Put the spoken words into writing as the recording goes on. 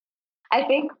I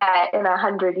think that in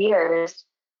 100 years,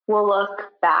 we'll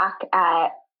look back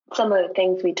at some of the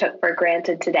things we took for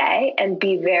granted today and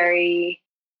be very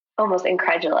almost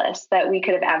incredulous that we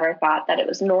could have ever thought that it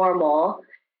was normal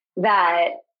that,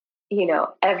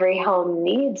 every home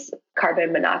needs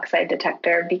carbon monoxide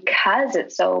detector because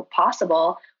it's so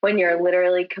possible when you're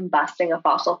literally combusting a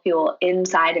fossil fuel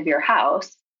inside of your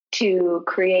house to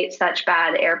create such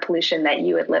bad air pollution that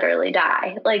you would literally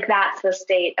die. Like, that's the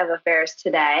state of affairs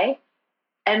today.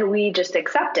 And we just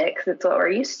accept it because it's what we're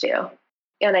used to.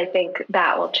 And I think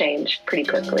that will change pretty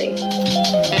quickly.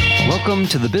 Welcome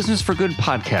to the Business for Good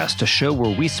podcast, a show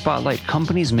where we spotlight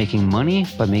companies making money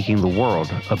by making the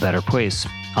world a better place.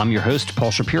 I'm your host,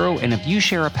 Paul Shapiro, and if you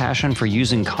share a passion for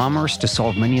using commerce to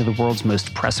solve many of the world's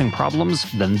most pressing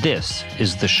problems, then this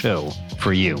is the show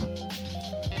for you.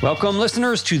 Welcome,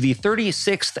 listeners, to the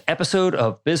 36th episode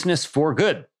of Business for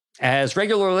Good. As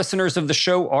regular listeners of the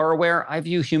show are aware, I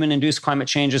view human-induced climate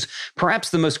change as perhaps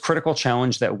the most critical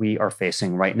challenge that we are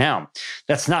facing right now.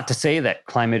 That's not to say that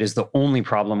climate is the only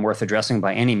problem worth addressing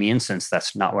by any means, since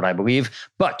that's not what I believe.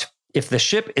 But if the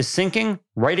ship is sinking,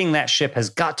 righting that ship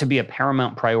has got to be a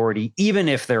paramount priority, even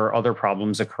if there are other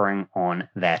problems occurring on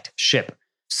that ship.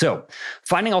 So,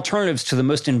 finding alternatives to the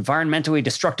most environmentally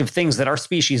destructive things that our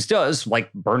species does,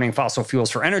 like burning fossil fuels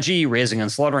for energy, raising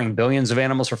and slaughtering billions of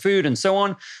animals for food, and so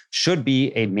on, should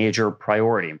be a major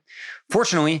priority.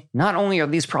 Fortunately, not only are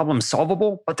these problems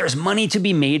solvable, but there's money to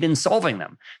be made in solving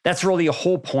them. That's really a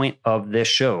whole point of this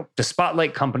show, to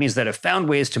spotlight companies that have found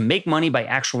ways to make money by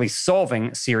actually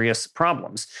solving serious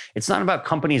problems. It's not about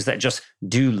companies that just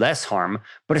do less harm,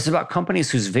 but it's about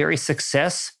companies whose very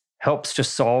success helps to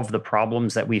solve the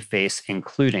problems that we face,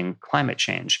 including climate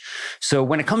change. So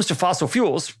when it comes to fossil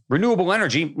fuels, renewable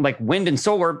energy like wind and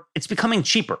solar, it's becoming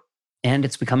cheaper and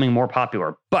it's becoming more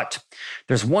popular. But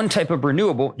there's one type of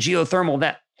renewable, geothermal,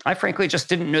 that I frankly just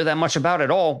didn't know that much about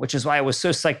at all, which is why I was so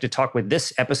psyched to talk with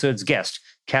this episode's guest,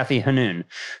 Hannun,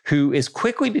 who is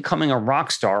quickly becoming a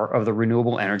rock star of the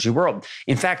renewable energy world.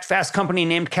 In fact, Fast Company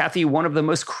named Kathy one of the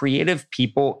most creative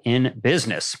people in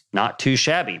business. Not too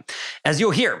shabby. As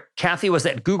you'll hear, Kathy was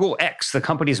at Google X, the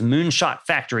company's moonshot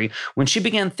factory, when she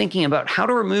began thinking about how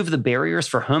to remove the barriers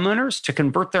for homeowners to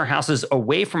convert their houses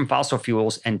away from fossil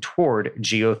fuels and toward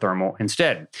geothermal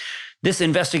instead. This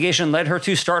investigation led her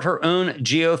to start her own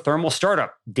geothermal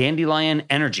startup, Dandelion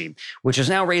Energy, which has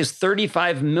now raised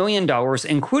 $35 million,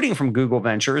 including from Google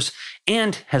Ventures,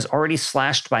 and has already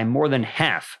slashed by more than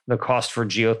half the cost for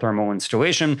geothermal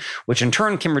installation, which in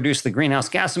turn can reduce the greenhouse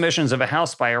gas emissions of a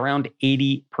house by around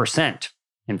 80%.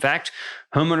 In fact,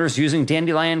 homeowners using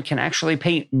Dandelion can actually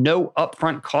pay no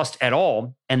upfront cost at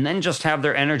all, and then just have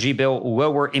their energy bill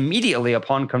lower immediately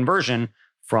upon conversion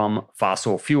from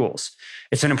fossil fuels.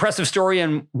 It's an impressive story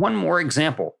and one more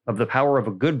example of the power of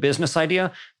a good business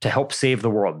idea to help save the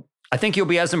world. I think you'll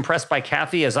be as impressed by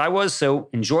Kathy as I was, so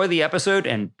enjoy the episode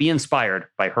and be inspired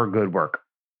by her good work.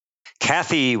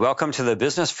 Kathy, welcome to the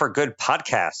Business for Good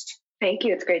podcast. Thank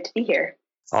you. It's great to be here.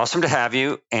 Awesome to have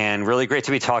you and really great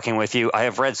to be talking with you. I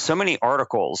have read so many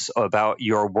articles about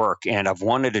your work and I've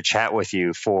wanted to chat with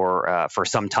you for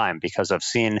some time because I've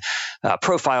seen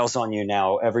profiles on you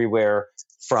now everywhere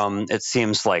from, it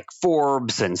seems like,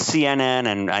 Forbes and CNN.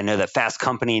 And I know that Fast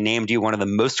Company named you one of the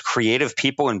most creative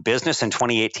people in business in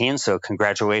 2018. So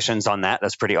congratulations on that.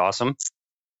 That's pretty awesome.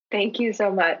 Thank you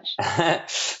so much.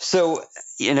 So,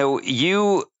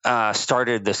 you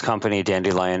started this company,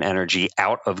 Dandelion Energy,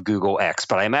 out of Google X,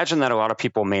 but I imagine that a lot of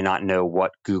people may not know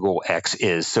what Google X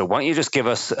is. So why don't you just give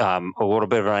us a little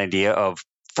bit of an idea of,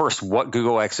 first, what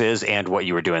Google X is and what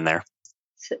you were doing there?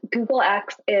 So Google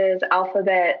X is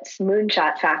Alphabet's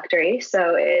moonshot factory.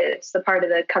 So it's the part of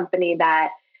the company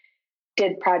that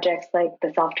did projects like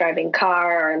the self-driving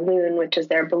car, or Loon, which is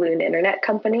their balloon internet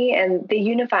company. And the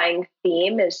unifying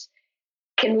theme is,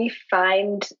 can we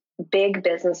find big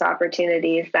business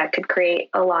opportunities that could create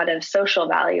a lot of social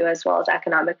value as well as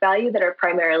economic value that are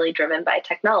primarily driven by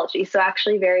technology? So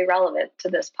actually very relevant to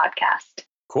this podcast.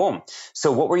 Cool.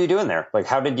 So what were you doing there? Like,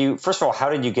 how did you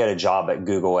get a job at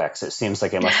Google X? It seems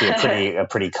like it must be a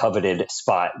pretty coveted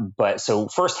spot. But so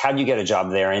first, how did you get a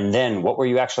job there? And then what were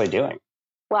you actually doing?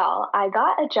 Well, I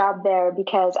got a job there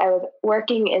because I was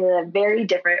working in a very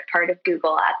different part of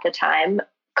Google at the time,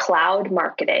 cloud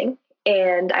marketing.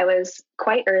 And I was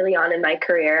quite early on in my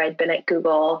career. I'd been at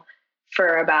Google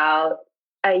for about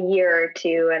a year or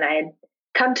two, and I had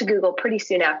come to Google pretty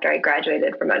soon after I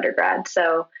graduated from undergrad.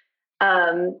 So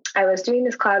I was doing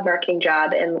this cloud marketing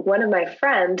job, and one of my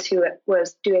friends who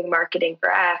was doing marketing for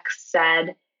X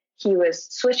said he was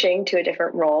switching to a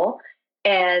different role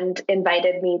and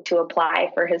invited me to apply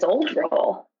for his old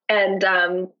role. And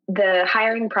the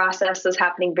hiring process was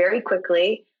happening very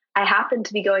quickly. I happened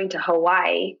to be going to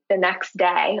Hawaii the next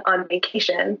day on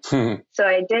vacation. So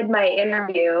I did my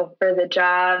interview for the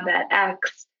job at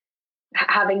X,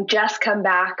 having just come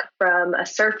back from a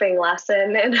surfing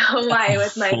lesson in Hawaii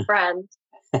with my friends.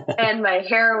 And my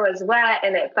hair was wet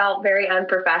and it felt very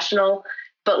unprofessional.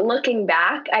 But looking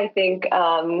back, I think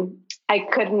I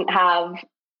couldn't have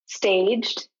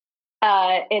staged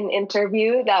an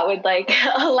interview that would like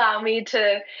allow me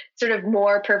to sort of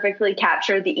more perfectly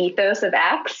capture the ethos of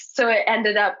X. So it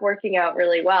ended up working out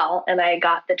really well and I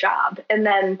got the job. And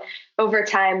then over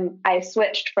time, I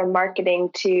switched from marketing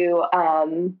to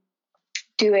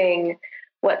doing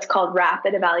what's called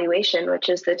rapid evaluation, which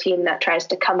is the team that tries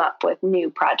to come up with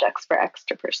new projects for X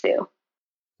to pursue.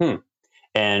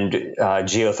 And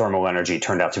geothermal energy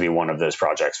turned out to be one of those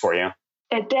projects for you.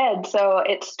 It did. So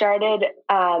it started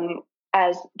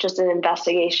as just an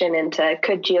investigation into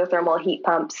could geothermal heat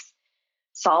pumps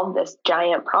solve this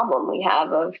giant problem we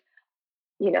have of,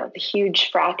 the huge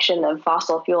fraction of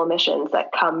fossil fuel emissions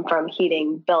that come from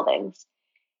heating buildings.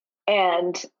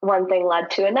 And one thing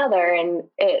led to another, and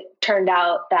it turned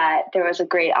out that there was a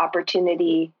great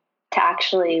opportunity to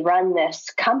actually run this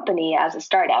company as a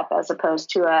startup as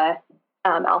opposed to a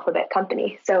Alphabet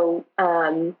company. So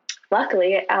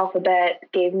luckily, Alphabet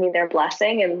gave me their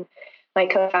blessing, and my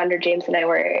co-founder James and I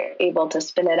were able to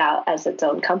spin it out as its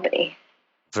own company.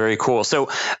 Very cool. So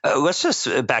let's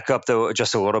just back up, though,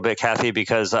 just a little bit, Kathy,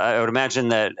 because I would imagine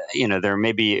that, there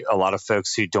may be a lot of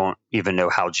folks who don't even know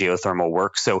how geothermal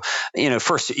works. So,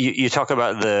 first, you talk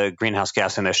about the greenhouse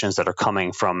gas emissions that are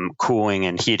coming from cooling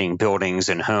and heating buildings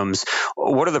and homes.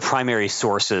 What are the primary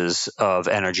sources of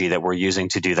energy that we're using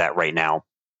to do that right now?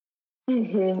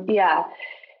 Mm-hmm. Yeah.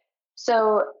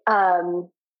 So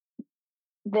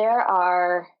there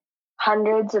are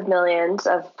hundreds of millions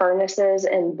of furnaces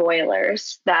and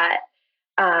boilers that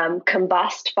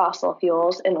combust fossil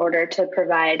fuels in order to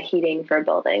provide heating for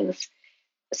buildings.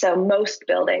 So most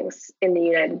buildings in the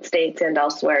United States and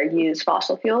elsewhere use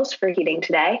fossil fuels for heating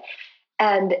today.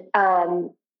 And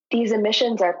these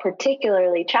emissions are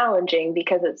particularly challenging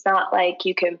because it's not like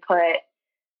you can put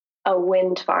a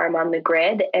wind farm on the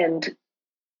grid and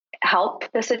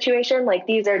help the situation. Like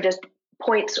these are just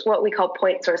what we call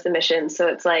point source emissions. So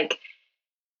it's like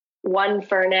one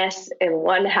furnace in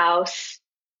one house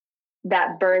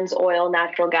that burns oil,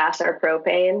 natural gas, or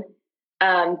propane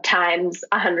times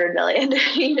 100 million.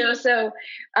 So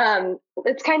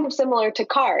it's kind of similar to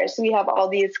cars. We have all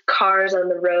these cars on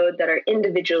the road that are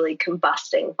individually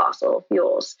combusting fossil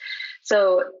fuels.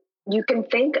 So you can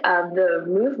think of the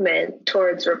movement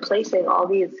towards replacing all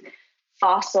these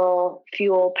fossil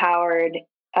fuel powered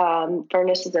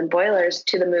furnaces and boilers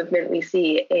to the movement we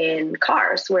see in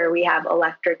cars, where we have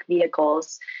electric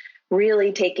vehicles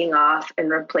really taking off and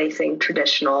replacing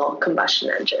traditional combustion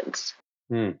engines.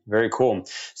 Very cool.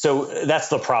 So that's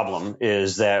the problem,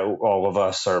 is that all of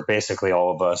us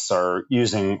are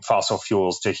using fossil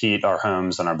fuels to heat our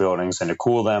homes and our buildings and to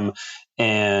cool them.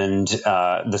 And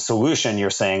the solution, you're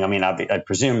saying, I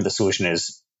presume the solution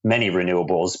is many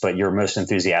renewables, but you're most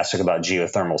enthusiastic about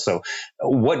geothermal. So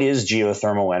what is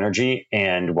geothermal energy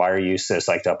and why are you so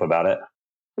psyched up about it?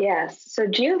 Yes. So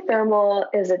geothermal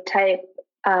is a type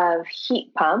of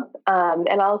heat pump.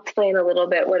 And I'll explain a little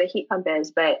bit what a heat pump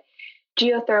is, but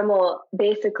geothermal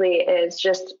basically is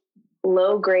just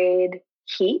low-grade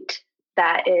heat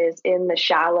that is in the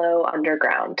shallow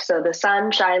underground. So the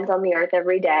sun shines on the earth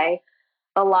every day.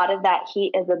 A lot of that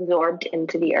heat is absorbed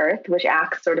into the earth, which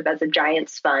acts sort of as a giant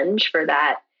sponge for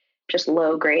that just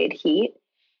low-grade heat.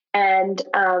 And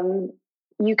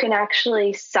you can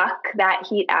actually suck that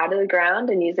heat out of the ground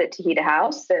and use it to heat a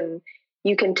house. And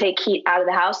you can take heat out of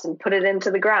the house and put it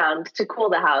into the ground to cool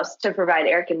the house, to provide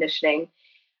air conditioning.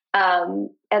 And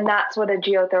that's what a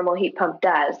geothermal heat pump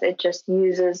does. It just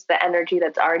uses the energy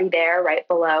that's already there right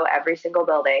below every single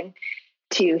building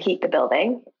to heat the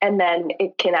building. And then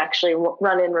it can actually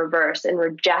run in reverse and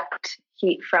reject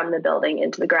heat from the building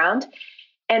into the ground.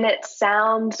 And it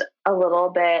sounds a little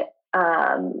bit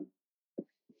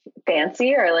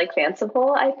fancy or like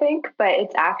fanciful, I think, but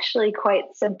it's actually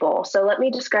quite simple. So let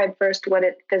me describe first what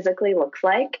it physically looks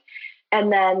like.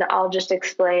 And then I'll just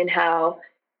explain how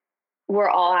we're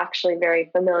all actually very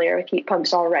familiar with heat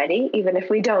pumps already, even if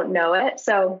we don't know it.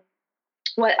 So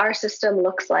what our system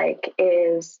looks like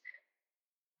is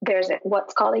there's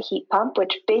what's called a heat pump,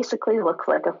 which basically looks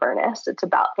like a furnace. It's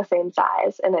about the same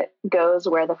size and it goes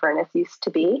where the furnace used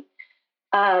to be.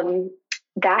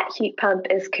 That heat pump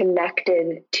is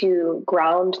connected to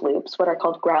ground loops, what are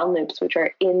called ground loops, which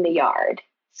are in the yard.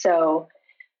 So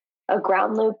a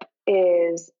ground loop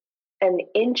is an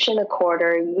 1.25 inch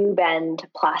U-bend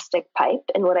plastic pipe.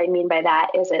 And what I mean by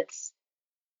that is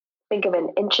think of an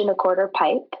 1.25 inch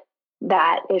pipe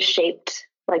that is shaped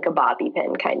like a bobby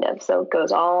pin kind of. So it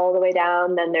goes all the way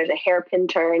down, then there's a hairpin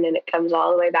turn and it comes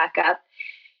all the way back up.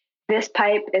 This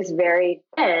pipe is very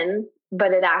thin,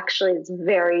 but it actually is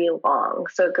very long.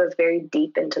 So it goes very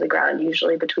deep into the ground,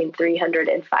 usually between 300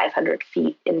 and 500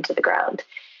 feet into the ground.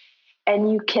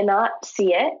 And you cannot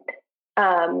see it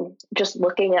just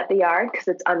looking at the yard because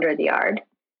it's under the yard.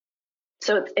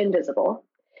 So it's invisible.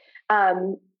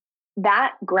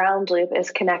 That ground loop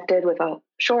is connected with a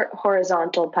short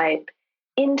horizontal pipe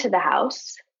into the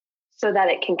house so that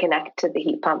it can connect to the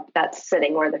heat pump that's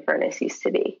sitting where the furnace used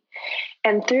to be.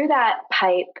 And through that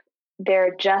pipe,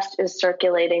 there just is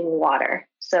circulating water.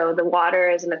 So the water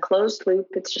is in a closed loop.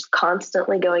 It's just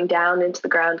constantly going down into the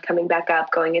ground, coming back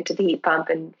up, going into the heat pump,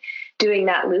 and doing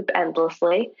that loop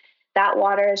endlessly. That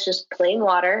water is just plain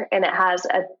water, and it has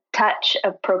a touch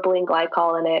of propylene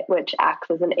glycol in it, which acts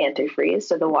as an antifreeze,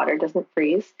 so the water doesn't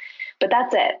freeze. But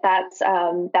that's it.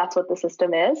 That's what the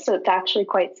system is. So it's actually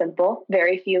quite simple.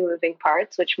 Very few moving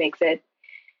parts, which makes it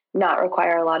not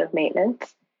require a lot of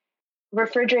maintenance.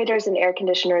 Refrigerators and air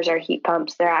conditioners are heat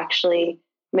pumps. They're actually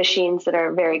machines that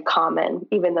are very common,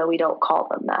 even though we don't call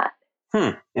them that.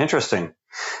 Interesting.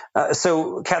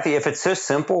 So, Kathy, if it's so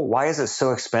simple, why is it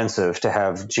so expensive to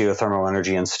have geothermal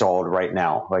energy installed right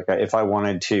now? Like, if I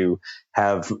wanted to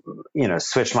have,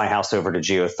 switch my house over to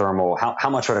geothermal, how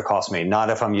much would it cost me? Not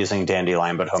if I'm using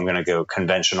Dandelion, but if I'm going to go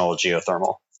conventional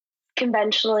geothermal.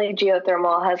 Conventionally,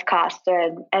 geothermal has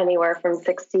costed anywhere from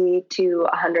 $60,000 to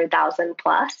 $100,000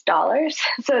 plus dollars.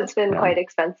 So it's been quite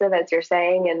expensive, as you're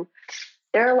saying, and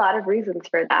there are a lot of reasons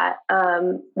for that.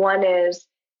 One is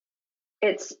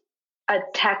it's a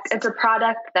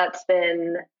product that's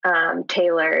been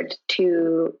tailored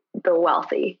to the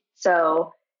wealthy.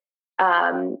 So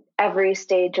every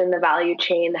stage in the value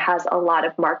chain has a lot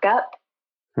of markup,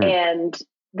 and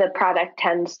the product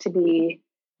tends to be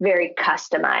very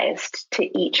customized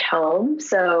to each home.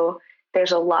 So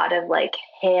there's a lot of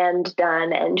hand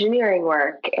done engineering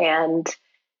work and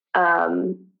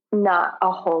not a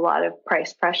whole lot of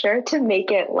price pressure to make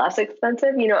it less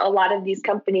expensive. A lot of these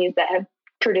companies that have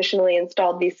traditionally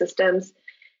installed these systems,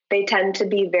 they tend to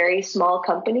be very small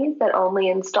companies that only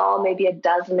install maybe a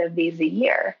dozen of these a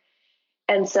year.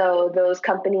 And so those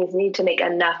companies need to make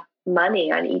enough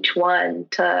money on each one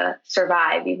to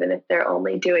survive, even if they're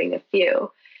only doing a few.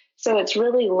 So it's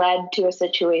really led to a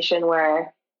situation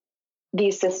where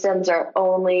these systems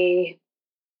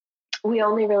we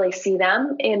only really see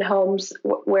them in homes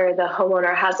where the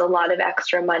homeowner has a lot of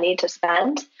extra money to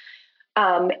spend.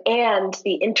 And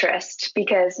the interest,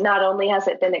 because not only has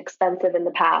it been expensive in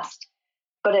the past,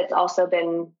 but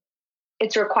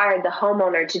it's required the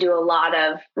homeowner to do a lot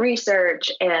of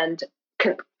research and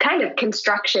kind of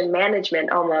construction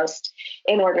management almost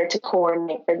in order to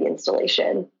coordinate for the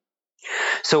installation.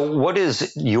 So what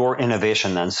is your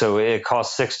innovation then? So it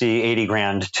costs 60, 80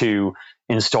 grand to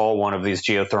install one of these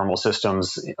geothermal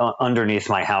systems underneath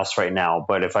my house right now.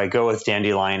 But if I go with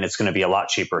Dandelion, it's going to be a lot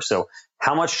cheaper. So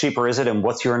how much cheaper is it? And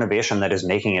what's your innovation that is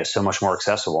making it so much more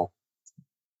accessible?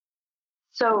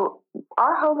 So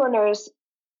our homeowners,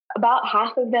 about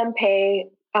half of them pay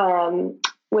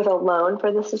with a loan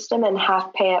for the system and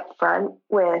half pay up front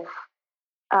with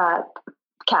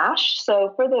cash.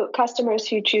 So for the customers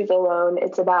who choose a loan,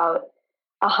 it's about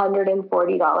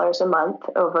 $140 a month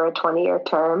over a 20-year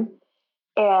term.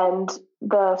 And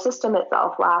the system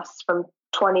itself lasts from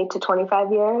 20 to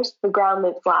 25 years. The ground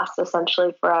loops last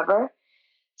essentially forever.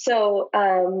 So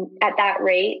at that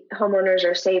rate, homeowners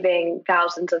are saving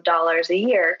thousands of dollars a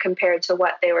year compared to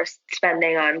what they were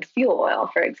spending on fuel oil,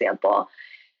 for example.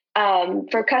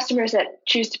 For customers that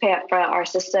choose to pay up front, our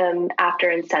system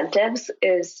after incentives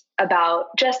is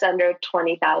about just under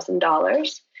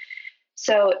 $20,000.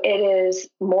 So it is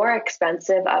more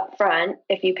expensive up front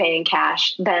if you pay in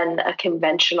cash than a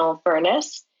conventional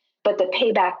furnace, but the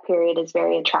payback period is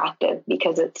very attractive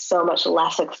because it's so much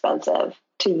less expensive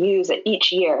to use it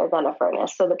each year than a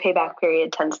furnace. So the payback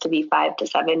period tends to be 5 to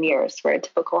 7 years for a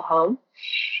typical home.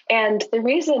 And the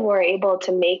reason we're able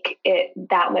to make it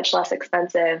that much less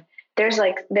expensive, there's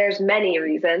many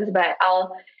reasons, but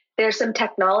there's some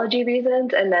technology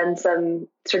reasons and then some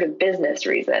sort of business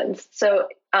reasons. So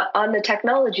on the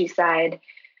technology side,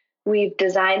 we've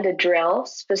designed a drill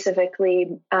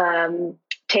specifically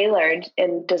tailored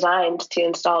and designed to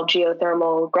install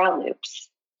geothermal ground loops.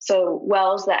 So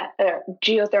drills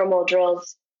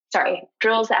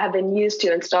that have been used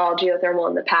to install geothermal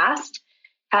in the past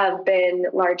have been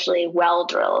largely well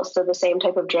drills. So the same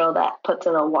type of drill that puts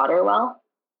in a water well.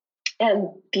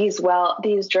 And these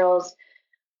drills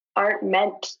aren't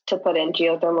meant to put in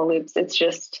geothermal loops. It's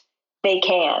just they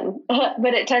can,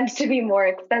 but it tends to be more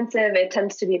expensive. It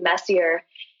tends to be messier.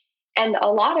 And a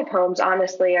lot of homes,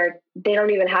 honestly, they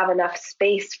don't even have enough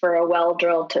space for a well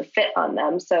drill to fit on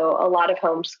them. So a lot of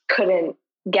homes couldn't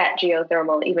get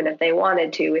geothermal even if they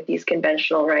wanted to with these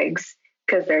conventional rigs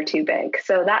because they're too big.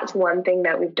 So that's one thing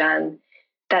that we've done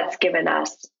that's given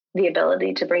us the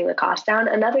ability to bring the cost down.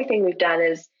 Another thing we've done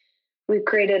is we've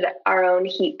created our own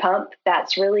heat pump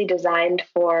that's really designed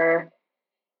for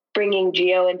bringing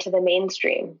geo into the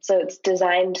mainstream. So it's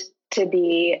designed to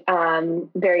be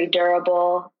very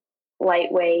durable,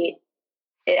 lightweight.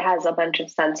 It has a bunch of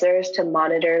sensors to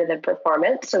monitor the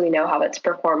performance, so we know how it's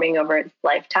performing over its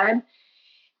lifetime.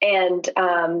 And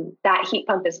that heat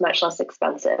pump is much less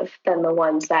expensive than the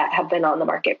ones that have been on the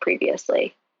market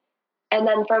previously. And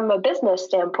then from a business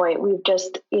standpoint, we've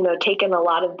just, taken a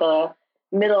lot of the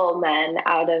middlemen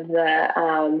out of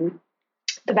the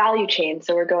value chain.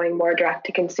 So we're going more direct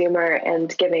to consumer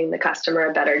and giving the customer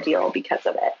a better deal because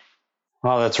of it.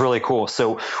 Wow, that's really cool.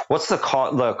 So what's the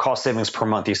cost savings per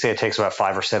month? You say it takes about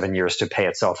 5 or 7 years to pay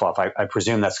itself off. I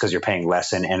presume that's because you're paying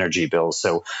less in energy bills.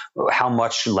 So how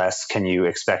much less can you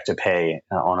expect to pay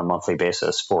on a monthly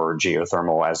basis for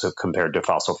geothermal as compared to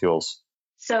fossil fuels?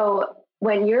 So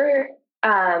when you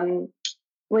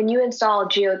install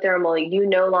geothermal, you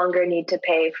no longer need to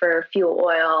pay for fuel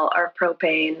oil or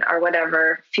propane or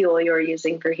whatever fuel you were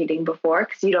using for heating before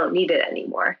because you don't need it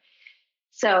anymore.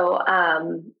 So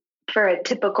for a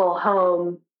typical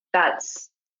home that's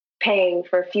paying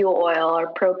for fuel oil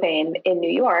or propane in New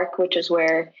York, which is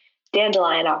where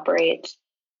Dandelion operates,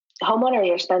 homeowners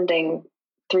are spending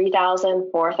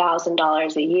 $3,000,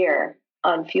 $4,000 a year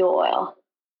on fuel oil.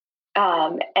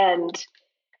 And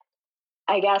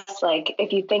I guess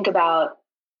if you think about,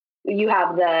 you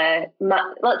have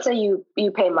let's say you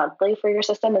pay monthly for your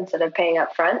system instead of paying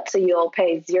up front. So you'll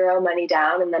pay zero money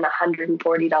down and then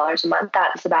 $140 a month.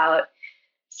 That's about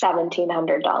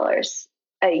 $1,700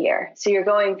 a year. So you're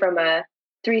going from a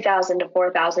 $3,000 to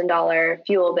 $4,000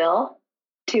 fuel bill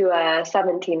to a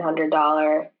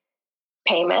 $1,700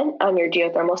 payment on your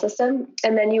geothermal system.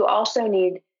 And then you also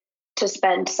need to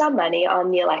spend some money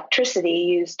on the electricity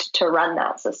used to run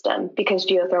that system because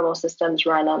geothermal systems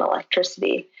run on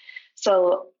electricity.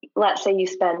 So let's say you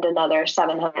spend another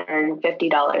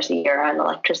 $750 a year on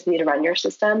electricity to run your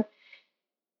system.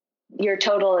 Your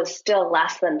total is still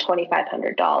less than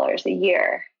 $2,500 a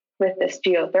year with this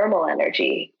geothermal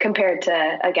energy compared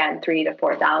to, again, $3,000 to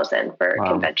 $4,000 for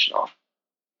conventional.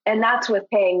 And that's with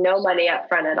paying no money up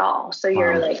front at all. So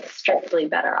you're strictly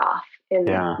better off in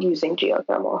using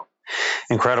geothermal.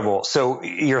 Incredible. So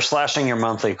you're slashing your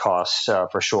monthly costs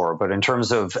for sure. But in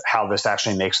terms of how this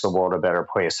actually makes the world a better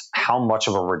place, how much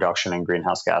of a reduction in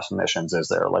greenhouse gas emissions is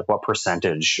there? What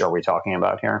percentage are we talking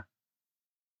about here?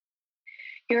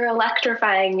 You're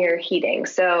electrifying your heating.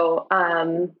 So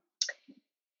to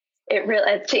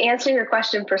answer your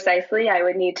question precisely, I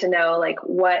would need to know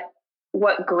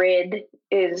what grid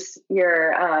is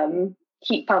your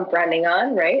heat pump running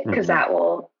on, right? Because that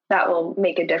will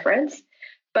make a difference.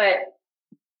 But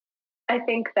I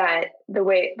think that the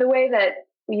way that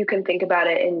you can think about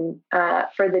it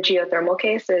for the geothermal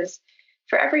case is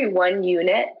for every 1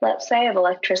 unit, let's say, of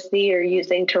electricity you're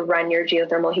using to run your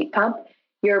geothermal heat pump,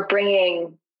 you're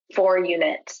bringing 4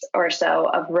 units or so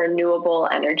of renewable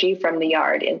energy from the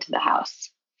yard into the house.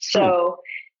 So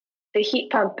the heat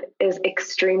pump is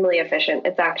extremely efficient.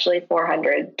 It's actually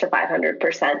 400 to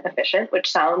 500% efficient, which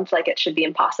sounds like it should be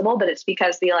impossible, but it's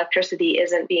because the electricity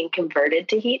isn't being converted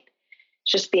to heat.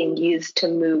 It's just being used to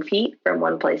move heat from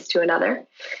one place to another.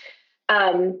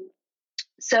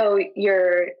 So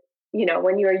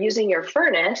when you're using your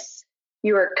furnace,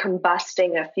 you are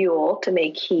combusting a fuel to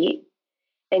make heat.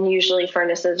 And usually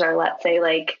furnaces are, let's say,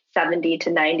 70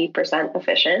 to 90%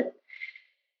 efficient.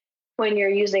 When you're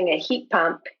using a heat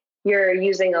pump, you're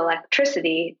using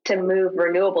electricity to move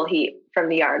renewable heat from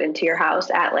the yard into your house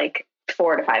at 400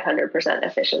 to 500%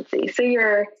 efficiency. So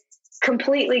you're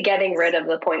completely getting rid of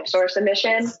the point source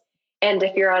emission. And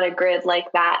if you're on a grid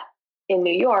like that in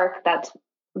New York, that's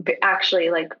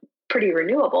actually pretty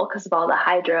renewable because of all the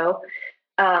hydro.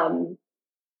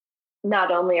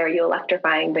 Not only are you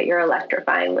electrifying, but you're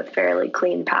electrifying with fairly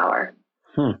clean power.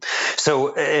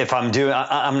 So if I'm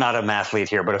not a mathlete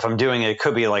here, but if I'm doing it, it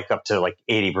could be up to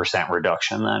 80%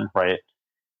 reduction then, right?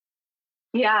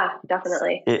 Yeah,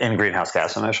 definitely. In greenhouse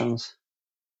gas emissions?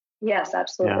 Yes,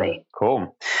 absolutely. Yeah,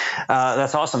 cool.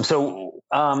 That's awesome. So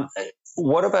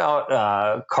what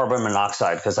about carbon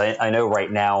monoxide? Because I know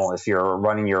right now, if you're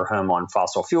running your home on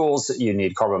fossil fuels, you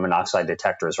need carbon monoxide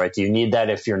detectors, right? Do you need that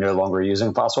if you're no longer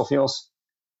using fossil fuels?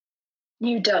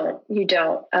 You don't. You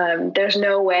don't. There's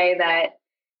no way that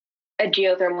a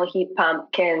geothermal heat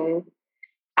pump can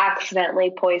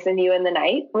accidentally poison you in the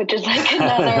night, which is like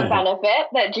another benefit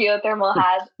that geothermal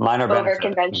has Minor over benefit.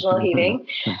 conventional heating.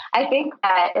 I think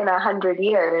that in 100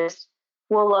 years,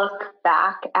 we'll look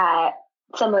back at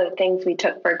some of the things we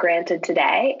took for granted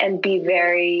today and be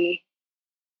very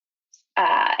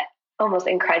almost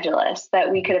incredulous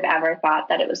that we could have ever thought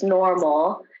that it was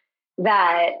normal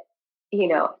that,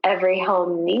 every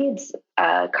home needs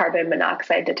a carbon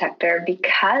monoxide detector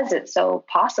because it's so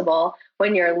possible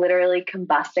when you're literally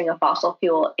combusting a fossil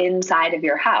fuel inside of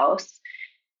your house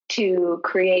to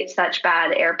create such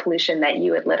bad air pollution that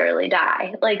you would literally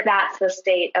die. Like, that's the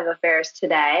state of affairs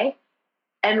today.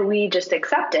 And we just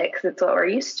accept it because it's what we're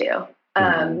used to.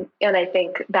 And I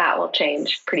think that will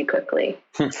change pretty quickly.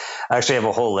 I actually have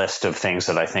a whole list of things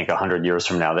that I think 100 years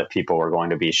from now that people are going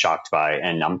to be shocked by.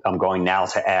 And I'm going now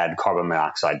to add carbon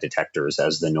monoxide detectors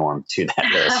as the norm to that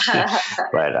list.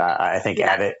 But I think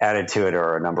added to it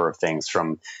are a number of things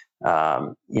from,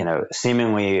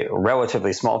 seemingly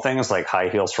relatively small things like high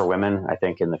heels for women. I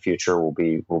think in the future will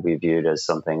be viewed as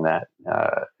something that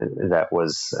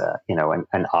was,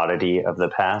 an oddity of the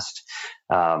past.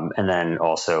 And then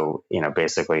also,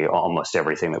 basically almost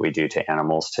everything that we do to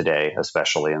animals today,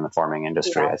 especially in the farming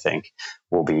industry, I think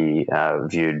will be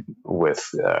viewed with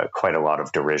quite a lot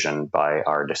of derision by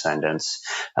our descendants.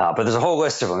 But there's a whole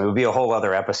list of them. It would be a whole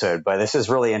other episode, but this is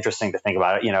really interesting to think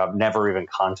about it. I've never even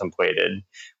contemplated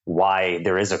why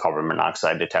there is a carbon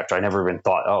monoxide detector. I never even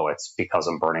thought, it's because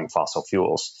I'm burning fossil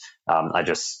fuels. I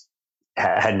just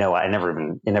it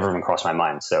never even crossed my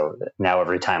mind. So now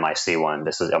every time I see one,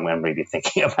 I'm going to be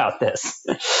thinking about this.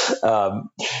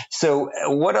 So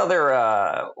what other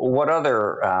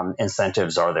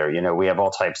incentives are there? We have all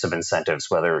types of incentives,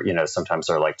 whether, sometimes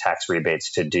they're like tax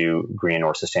rebates to do green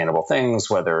or sustainable things,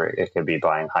 whether it could be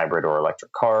buying hybrid or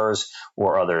electric cars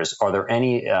or others. Are there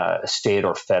any state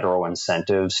or federal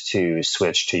incentives to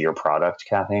switch to your product,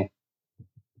 Kathy?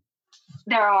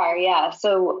 There are, yeah.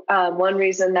 So one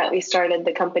reason that we started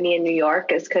the company in New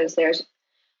York is because there's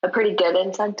a pretty good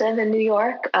incentive in New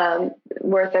York,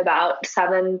 worth about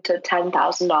 $7,000 to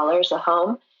 $10,000 a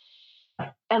home.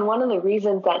 And one of the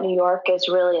reasons that New York is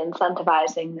really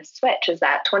incentivizing the switch is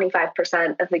that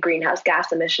 25% of the greenhouse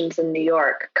gas emissions in New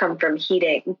York come from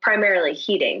primarily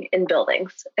heating in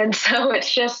buildings. And so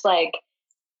it's just like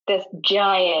this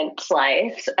giant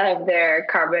slice of their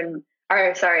carbon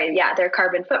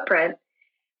footprint.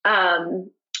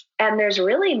 And there's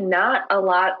really not a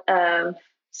lot of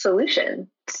solutions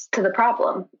to the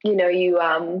problem.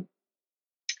 To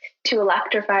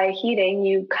electrify heating,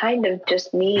 you kind of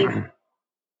just need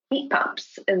heat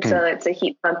pumps. And so it's a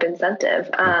heat pump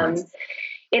incentive.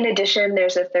 In addition,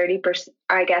 there's a 30%,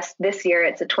 I guess this year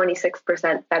it's a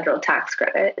 26% federal tax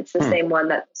credit. It's the same one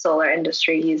that the solar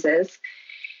industry uses.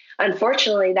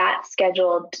 Unfortunately, that's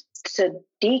scheduled to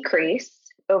decrease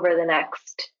over the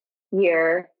next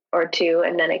year or two,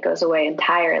 and then it goes away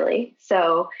entirely.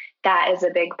 So that is a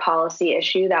big policy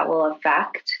issue that will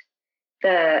affect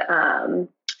the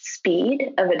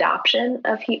speed of adoption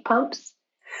of heat pumps.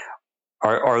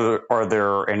 Are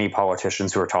there any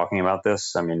politicians who are talking about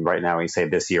this? I mean, right now we say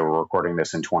this year, we're recording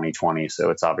this in 2020, so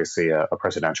it's obviously a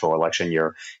presidential election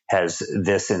year. Has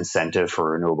this incentive for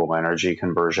renewable energy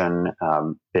conversion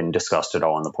been discussed at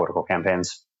all in the political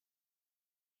campaigns?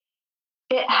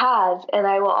 It has. And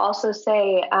I will also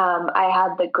say I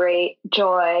had the great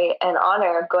joy and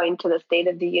honor of going to the State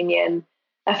of the Union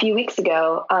a few weeks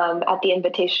ago at the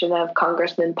invitation of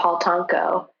Congressman Paul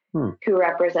Tonko, who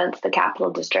represents the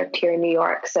Capital District here in New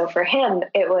York. So for him,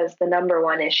 it was the number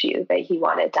one issue that he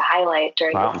wanted to highlight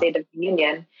during the State of the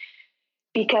Union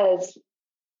because,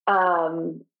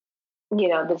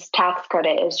 this tax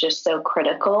credit is just so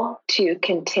critical to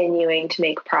continuing to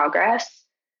make progress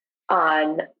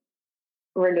on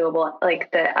renewable, like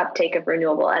the uptake of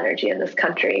renewable energy in this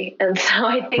country. And so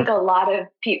I think a lot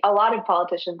of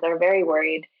politicians are very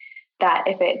worried that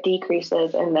if it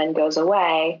decreases and then goes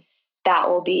away, that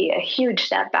will be a huge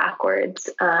step backwards.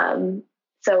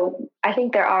 So I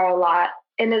think there are a lot,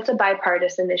 and it's a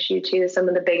bipartisan issue too. Some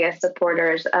of the biggest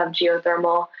supporters of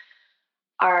geothermal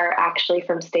are actually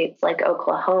from states like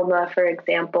Oklahoma, for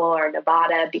example, or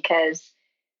Nevada, because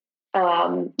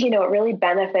it really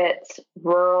benefits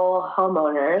rural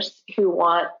homeowners who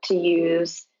want to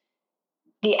use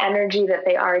the energy that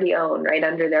they already own right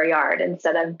under their yard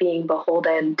instead of being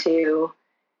beholden to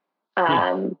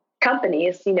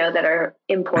companies, that are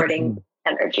importing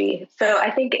energy. So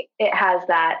I think it has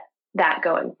that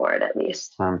going for it, at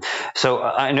least. So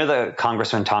I know that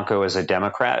Congressman Tonko is a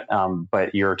Democrat,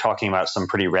 but you're talking about some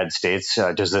pretty red states.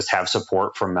 Does this have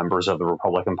support from members of the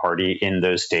Republican Party in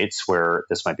those states where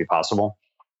this might be possible?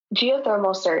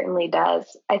 Geothermal certainly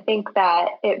does. I think that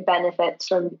it benefits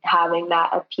from having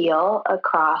that appeal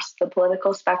across the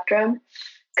political spectrum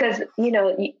because,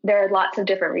 there are lots of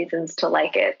different reasons to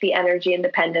like it. The energy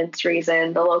independence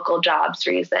reason, the local jobs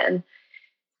reason,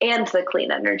 and the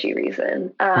clean energy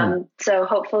reason. So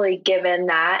hopefully, given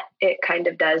that, it kind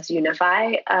of does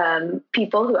unify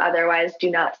people who otherwise do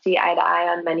not see eye to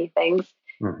eye on many things.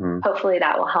 Hopefully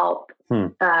that will help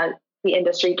the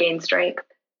industry gain strength.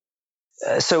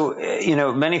 So,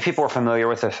 many people are familiar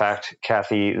with the fact,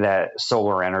 Kathy, that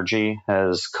solar energy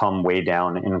has come way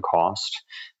down in cost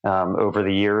over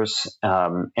the years.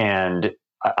 And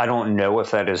I don't know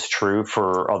if that is true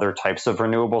for other types of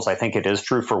renewables. I think it is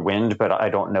true for wind, but I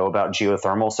don't know about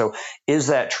geothermal. So is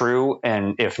that true?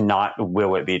 And if not,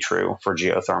 will it be true for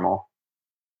geothermal?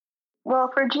 Well,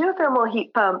 for geothermal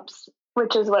heat pumps,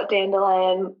 which is what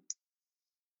Dandelion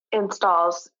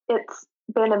installs, it's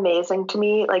been amazing to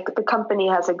me. Like, the company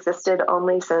has existed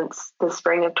only since the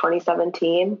spring of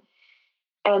 2017,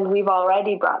 and we've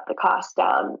already brought the cost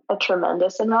down a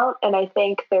tremendous amount. And I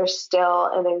think there's still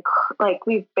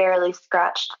we've barely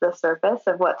scratched the surface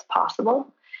of what's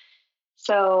possible.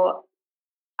 So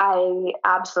I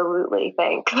absolutely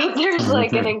think that there's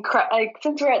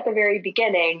since we're at the very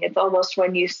beginning, it's almost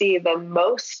when you see the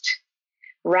most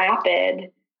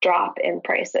rapid drop in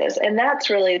prices. And that's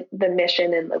really the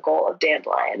mission and the goal of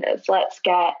Dandelion is let's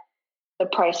get the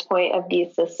price point of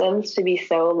these systems to be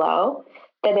so low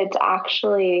that it's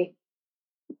actually,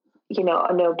 a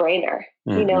no-brainer.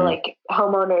 Like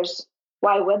homeowners,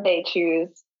 why would they choose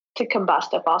to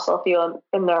combust a fossil fuel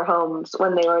in their homes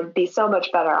when they would be so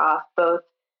much better off, both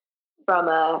from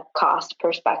a cost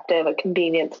perspective, a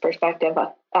convenience perspective,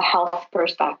 a health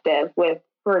perspective, with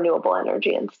renewable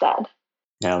energy instead?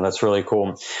 Yeah, that's really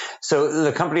cool. So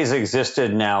the company's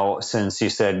existed now since, you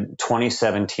said,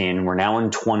 2017. We're now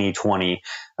in 2020.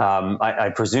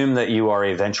 I presume that you are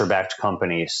a venture-backed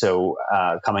company. So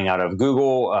coming out of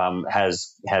Google,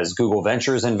 has Google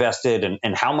Ventures invested?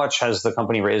 And how much has the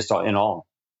company raised in all?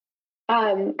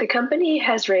 The company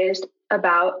has raised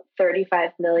about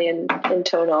 $35 million in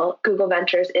total. Google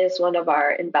Ventures is one of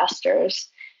our investors.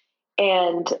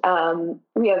 And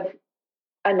we have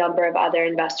a number of other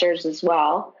investors as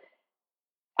well.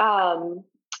 I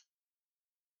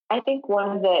think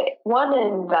one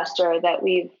investor that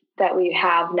we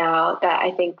have now that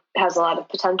I think has a lot of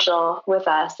potential with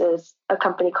us is a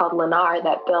company called Lennar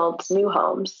that builds new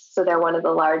homes. So they're one of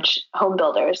the large home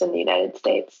builders in the United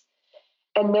States.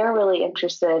 And they're really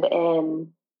interested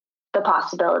in the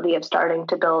possibility of starting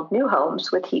to build new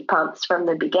homes with heat pumps from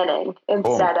the beginning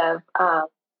instead of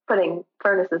putting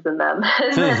furnaces in them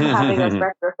and then having us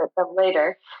retrofit them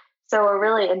later. So we're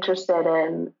really interested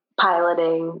in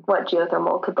piloting what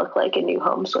geothermal could look like in new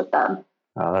homes with them.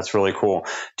 That's really cool.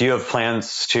 Do you have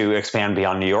plans to expand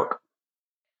beyond New York?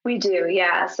 We do,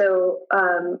 yeah. So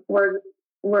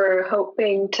we're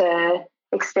hoping to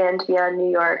expand beyond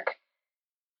New York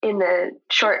in the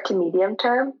short to medium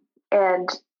term. And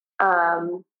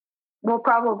we'll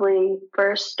probably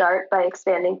first start by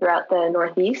expanding throughout the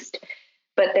Northeast.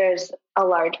 But there's a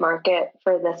large market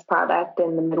for this product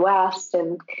in the Midwest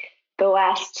and the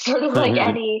West, sort of like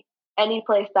any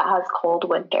place that has cold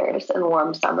winters and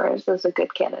warm summers is a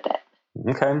good candidate.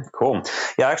 Okay, cool.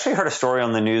 Yeah, I actually heard a story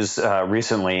on the news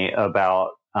recently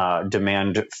about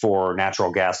demand for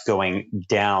natural gas going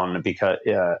down because,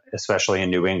 especially in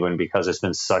New England, because it's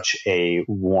been such a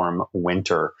warm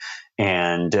winter.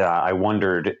 And I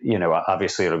wondered,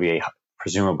 obviously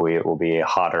presumably it will be a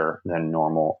hotter than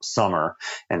normal summer.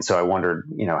 And so I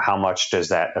wondered, how much does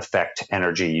that affect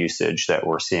energy usage that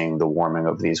we're seeing the warming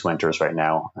of these winters right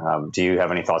now? Do you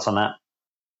have any thoughts on that?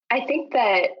 I think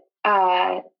that,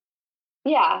 I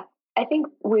think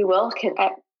we will,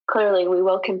 clearly we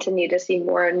will continue to see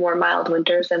more and more mild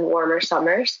winters and warmer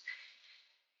summers.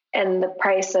 And the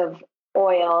price of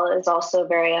oil is also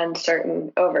very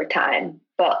uncertain over time.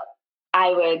 But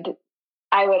I would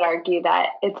argue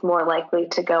that it's more likely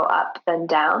to go up than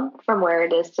down from where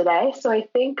it is today. So I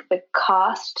think the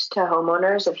cost to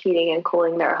homeowners of heating and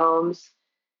cooling their homes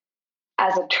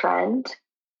as a trend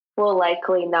will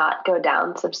likely not go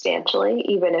down substantially,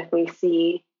 even if we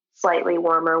see slightly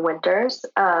warmer winters.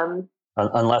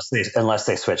 Unless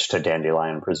they switch to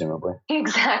Dandelion, presumably.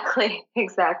 Exactly.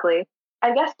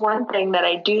 I guess one thing that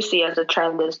I do see as a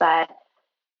trend is that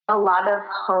a lot of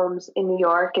homes in New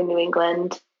York and New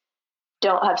England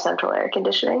don't have central air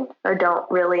conditioning or don't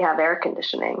really have air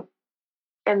conditioning.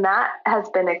 And that has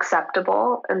been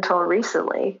acceptable until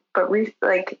recently. But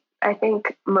I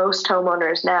think most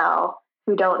homeowners now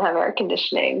who don't have air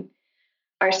conditioning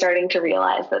are starting to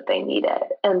realize that they need it.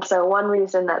 And so one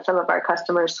reason that some of our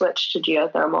customers switch to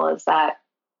geothermal is that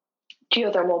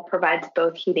geothermal provides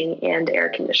both heating and air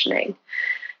conditioning.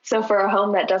 So for a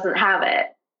home that doesn't have it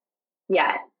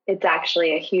yet, it's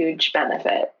actually a huge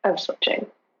benefit of switching,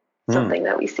 something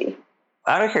that we see.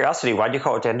 Out of curiosity, why do you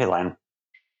call it Dandelion?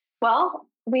 Well,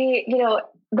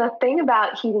 the thing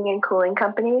about heating and cooling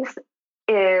companies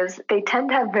is they tend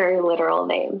to have very literal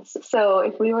names. So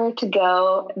if we were to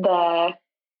go the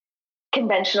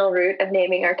conventional route of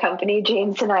naming our company,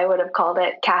 James and I would have called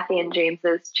it Kathy and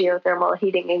James's Geothermal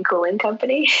Heating and Cooling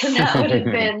Company. that would have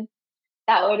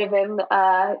been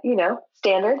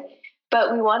standard.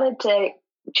 But we wanted to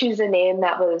choose a name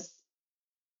that was,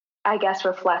 I guess,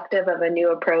 reflective of a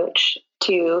new approach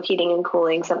to heating and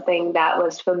cooling, something that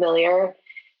was familiar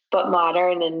but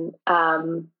modern.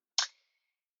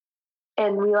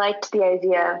 And we liked the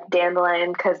idea of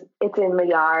dandelion because it's in the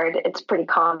yard, it's pretty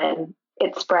common,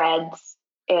 it spreads,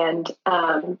 and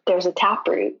there's a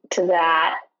taproot to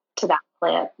that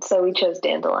plant. So we chose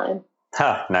dandelion.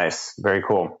 Nice. Very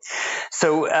cool.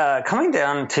 So coming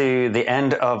down to the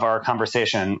end of our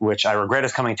conversation, which I regret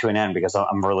is coming to an end because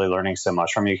I'm really learning so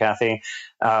much from you, Kathy.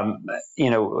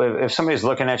 If somebody's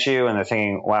looking at you and they're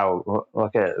thinking, wow,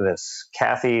 look at this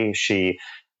Kathy, she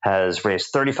has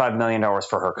raised $35 million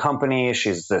for her company.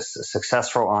 She's this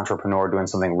successful entrepreneur doing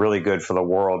something really good for the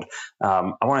world.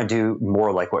 I want to do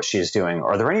more like what she's doing.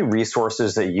 Are there any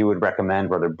resources that you would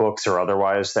recommend, whether books or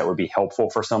otherwise, that would be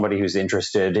helpful for somebody who's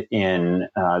interested in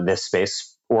this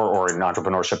space or in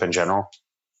entrepreneurship in general?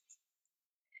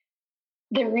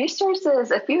 A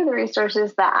few of the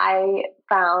resources that I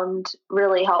found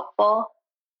really helpful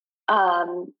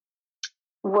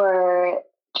were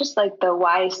just like the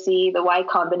Y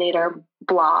Combinator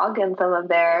blog and some of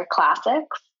their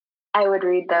classics. I would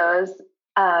read those,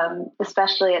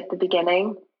 especially at the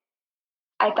beginning.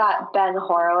 I thought Ben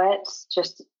Horowitz,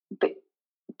 just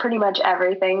pretty much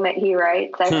everything that he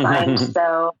writes, I find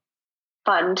so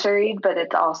fun to read, but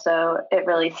it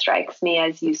really strikes me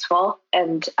as useful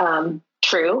and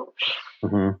true.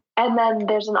 Mm-hmm. And then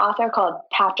there's an author called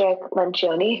Patrick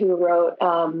Lencioni who wrote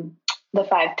The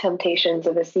 5 Temptations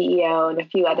of a CEO and a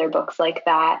few other books like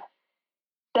that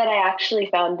I actually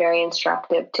found very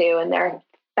instructive too. And they're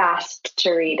fast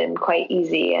to read and quite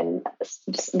easy and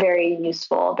very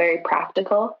useful, very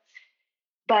practical.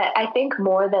 But I think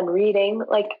more than reading,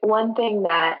 like one thing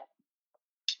that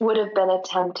would have been a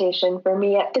temptation for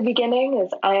me at the beginning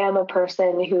is I am a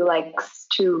person who likes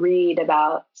to read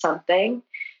about something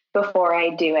before I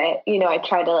do it. I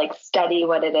try to study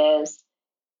what it is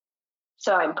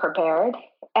so I'm prepared.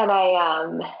 And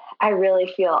I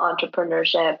really feel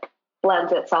entrepreneurship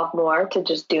lends itself more to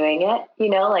just doing it.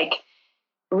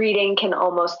 Reading can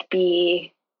almost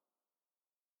be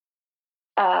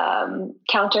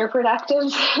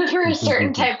counterproductive for a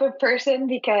certain type of person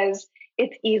because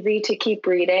it's easy to keep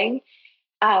reading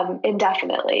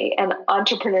indefinitely. And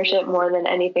entrepreneurship, more than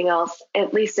anything else,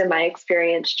 at least in my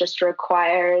experience, just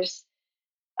requires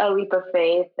a leap of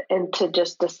faith and to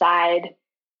just decide,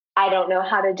 I don't know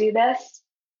how to do this,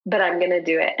 but I'm going to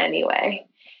do it anyway.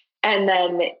 And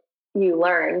then you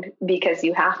learn because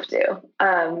you have to.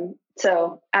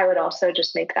 So I would also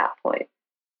just make that point.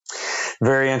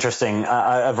 Very interesting.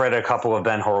 I've read a couple of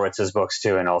Ben Horowitz's books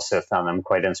too, and also found them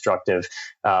quite instructive.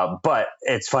 But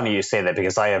it's funny you say that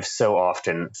because I have so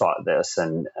often thought this,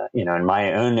 and in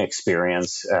my own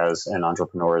experience as an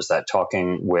entrepreneur, is that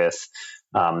talking with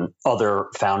other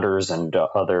founders and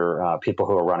other people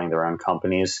who are running their own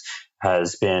companies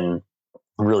has been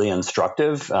really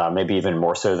instructive, maybe even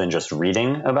more so than just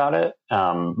reading about it.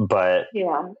 But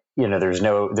yeah, there's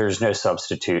no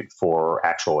substitute for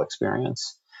actual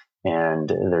experience. And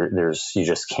you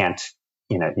just can't,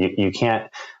 you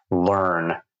can't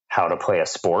learn how to play a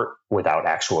sport without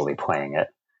actually playing it.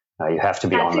 You have to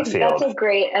be on the field. That's a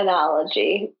great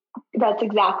analogy. That's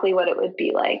exactly what it would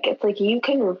be like. It's like you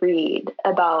can read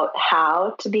about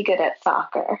how to be good at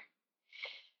soccer,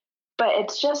 but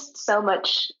it's just so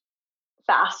much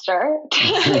faster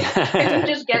if you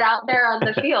just get out there on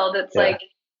the field. It's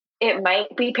it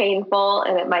might be painful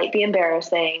and it might be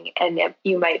embarrassing and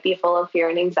you might be full of fear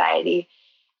and anxiety,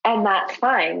 and that's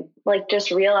fine.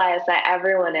 Just realize that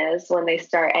everyone is when they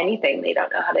start anything they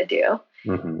don't know how to do.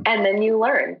 Mm-hmm. And then you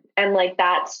learn. And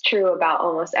that's true about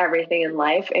almost everything in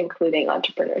life, including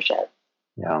entrepreneurship.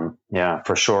 Yeah,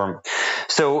 for sure.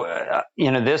 So,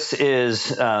 this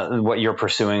is what you're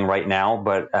pursuing right now.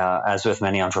 But as with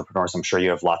many entrepreneurs, I'm sure you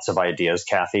have lots of ideas,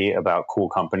 Kathy, about cool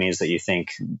companies that you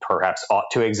think perhaps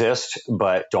ought to exist,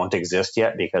 but don't exist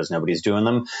yet because nobody's doing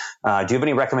them. Do you have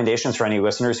any recommendations for any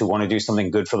listeners who want to do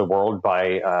something good for the world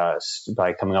by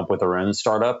coming up with their own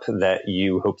startup that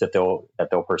you hope that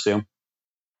they'll pursue?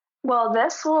 Well,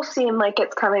 this will seem like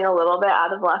it's coming a little bit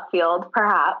out of left field,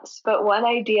 perhaps, but one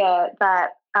idea that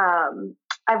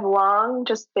I've long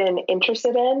just been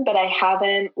interested in, but I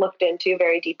haven't looked into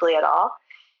very deeply at all,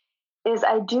 is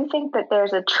I do think that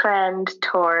there's a trend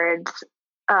towards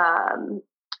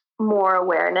more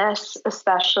awareness,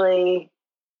 especially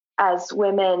as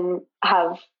women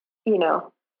have,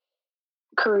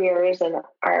 careers and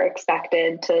are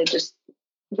expected to just,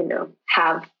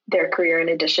 have their career in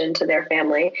addition to their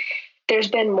family. There's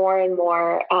been more and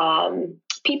more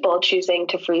people choosing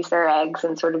to freeze their eggs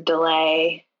and sort of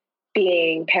delay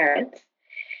being parents.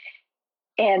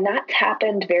 And that's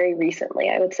happened very recently.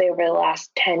 I would say over the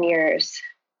last 10 years,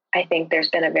 I think there's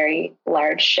been a very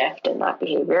large shift in that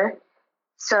behavior.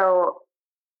 So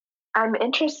I'm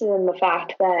interested in the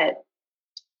fact that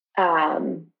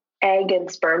egg and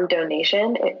sperm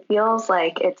donation, it feels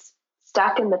like it's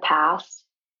stuck in the past.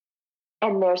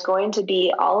 And there's going to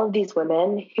be all of these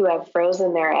women who have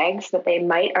frozen their eggs that they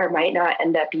might or might not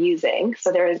end up using.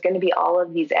 So there is going to be all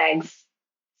of these eggs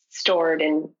stored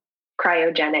in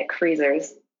cryogenic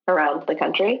freezers around the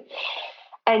country.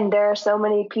 And there are so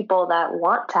many people that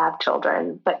want to have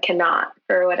children, but cannot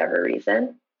for whatever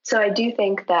reason. So I do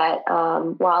think that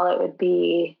while it would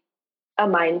be a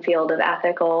minefield of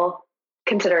ethical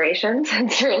considerations,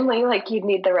 and certainly like you'd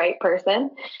need the right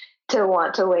person to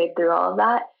want to wade through all of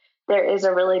that, there is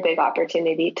a really big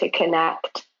opportunity to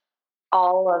connect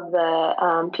all of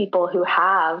the people who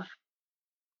have,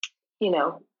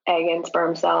 egg and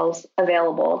sperm cells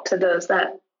available to those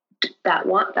that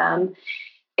want them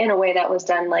in a way that was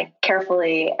done like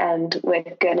carefully and with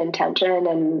good intention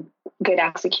and good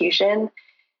execution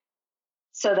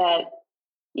so that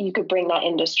you could bring that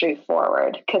industry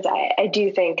forward. Because I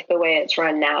do think the way it's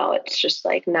run now, it's just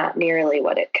like not nearly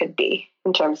what it could be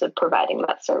in terms of providing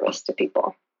that service to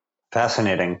people.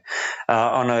 Fascinating.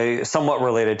 On a somewhat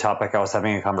related topic, I was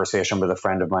having a conversation with a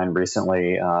friend of mine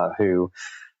recently who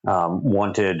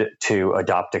wanted to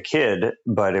adopt a kid,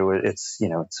 but it's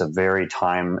a very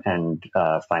time and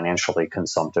financially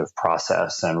consumptive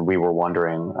process. And we were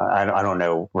wondering, I don't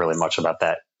know really much about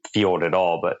that field at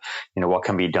all, but what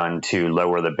can be done to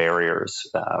lower the barriers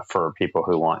for people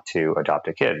who want to adopt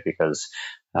a kid? Because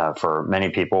for many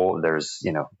people, there's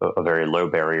a very low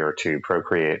barrier to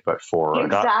procreate, but for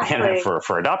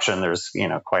for adoption, there's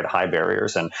quite high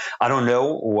barriers. And I don't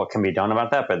know what can be done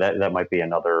about that, but that might be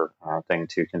another thing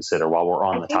to consider while we're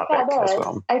on the topic as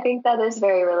well. I think that is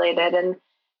very related, and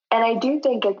I do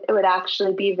think it would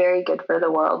actually be very good for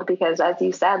the world because, as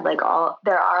you said,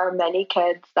 there are many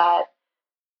kids that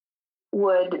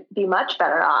would be much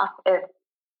better off if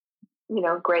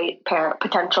great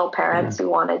potential parents who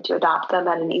wanted to adopt them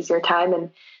at an easier time. And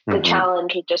the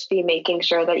challenge would just be making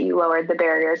sure that you lowered the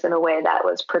barriers in a way that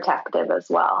was protective as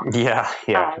well. Yeah.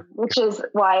 Which is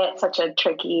why it's such a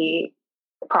tricky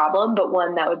problem, but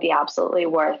one that would be absolutely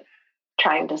worth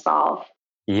trying to solve.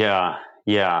 Yeah.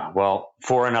 Well,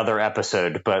 for another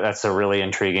episode, but that's a really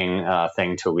intriguing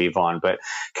thing to leave on. But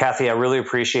Kathy, I really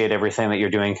appreciate everything that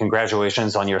you're doing.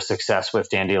 Congratulations on your success with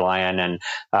Dandelion. And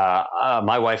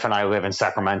my wife and I live in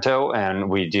Sacramento, and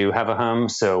we do have a home.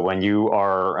 So when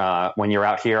you're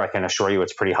out here, I can assure you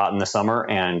it's pretty hot in the summer,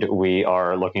 and we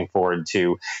are looking forward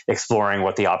to exploring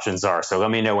what the options are. So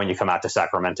let me know when you come out to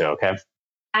Sacramento, okay?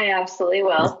 I absolutely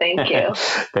will. Thank you.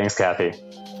 Thanks, Kathy.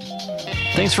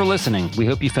 Thanks for listening. We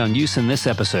hope you found use in this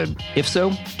episode. If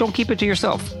so, don't keep it to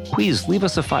yourself. Please leave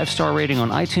us a 5-star rating on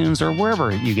iTunes or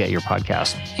wherever you get your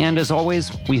podcasts. And as always,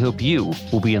 we hope you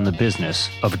will be in the business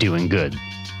of doing good.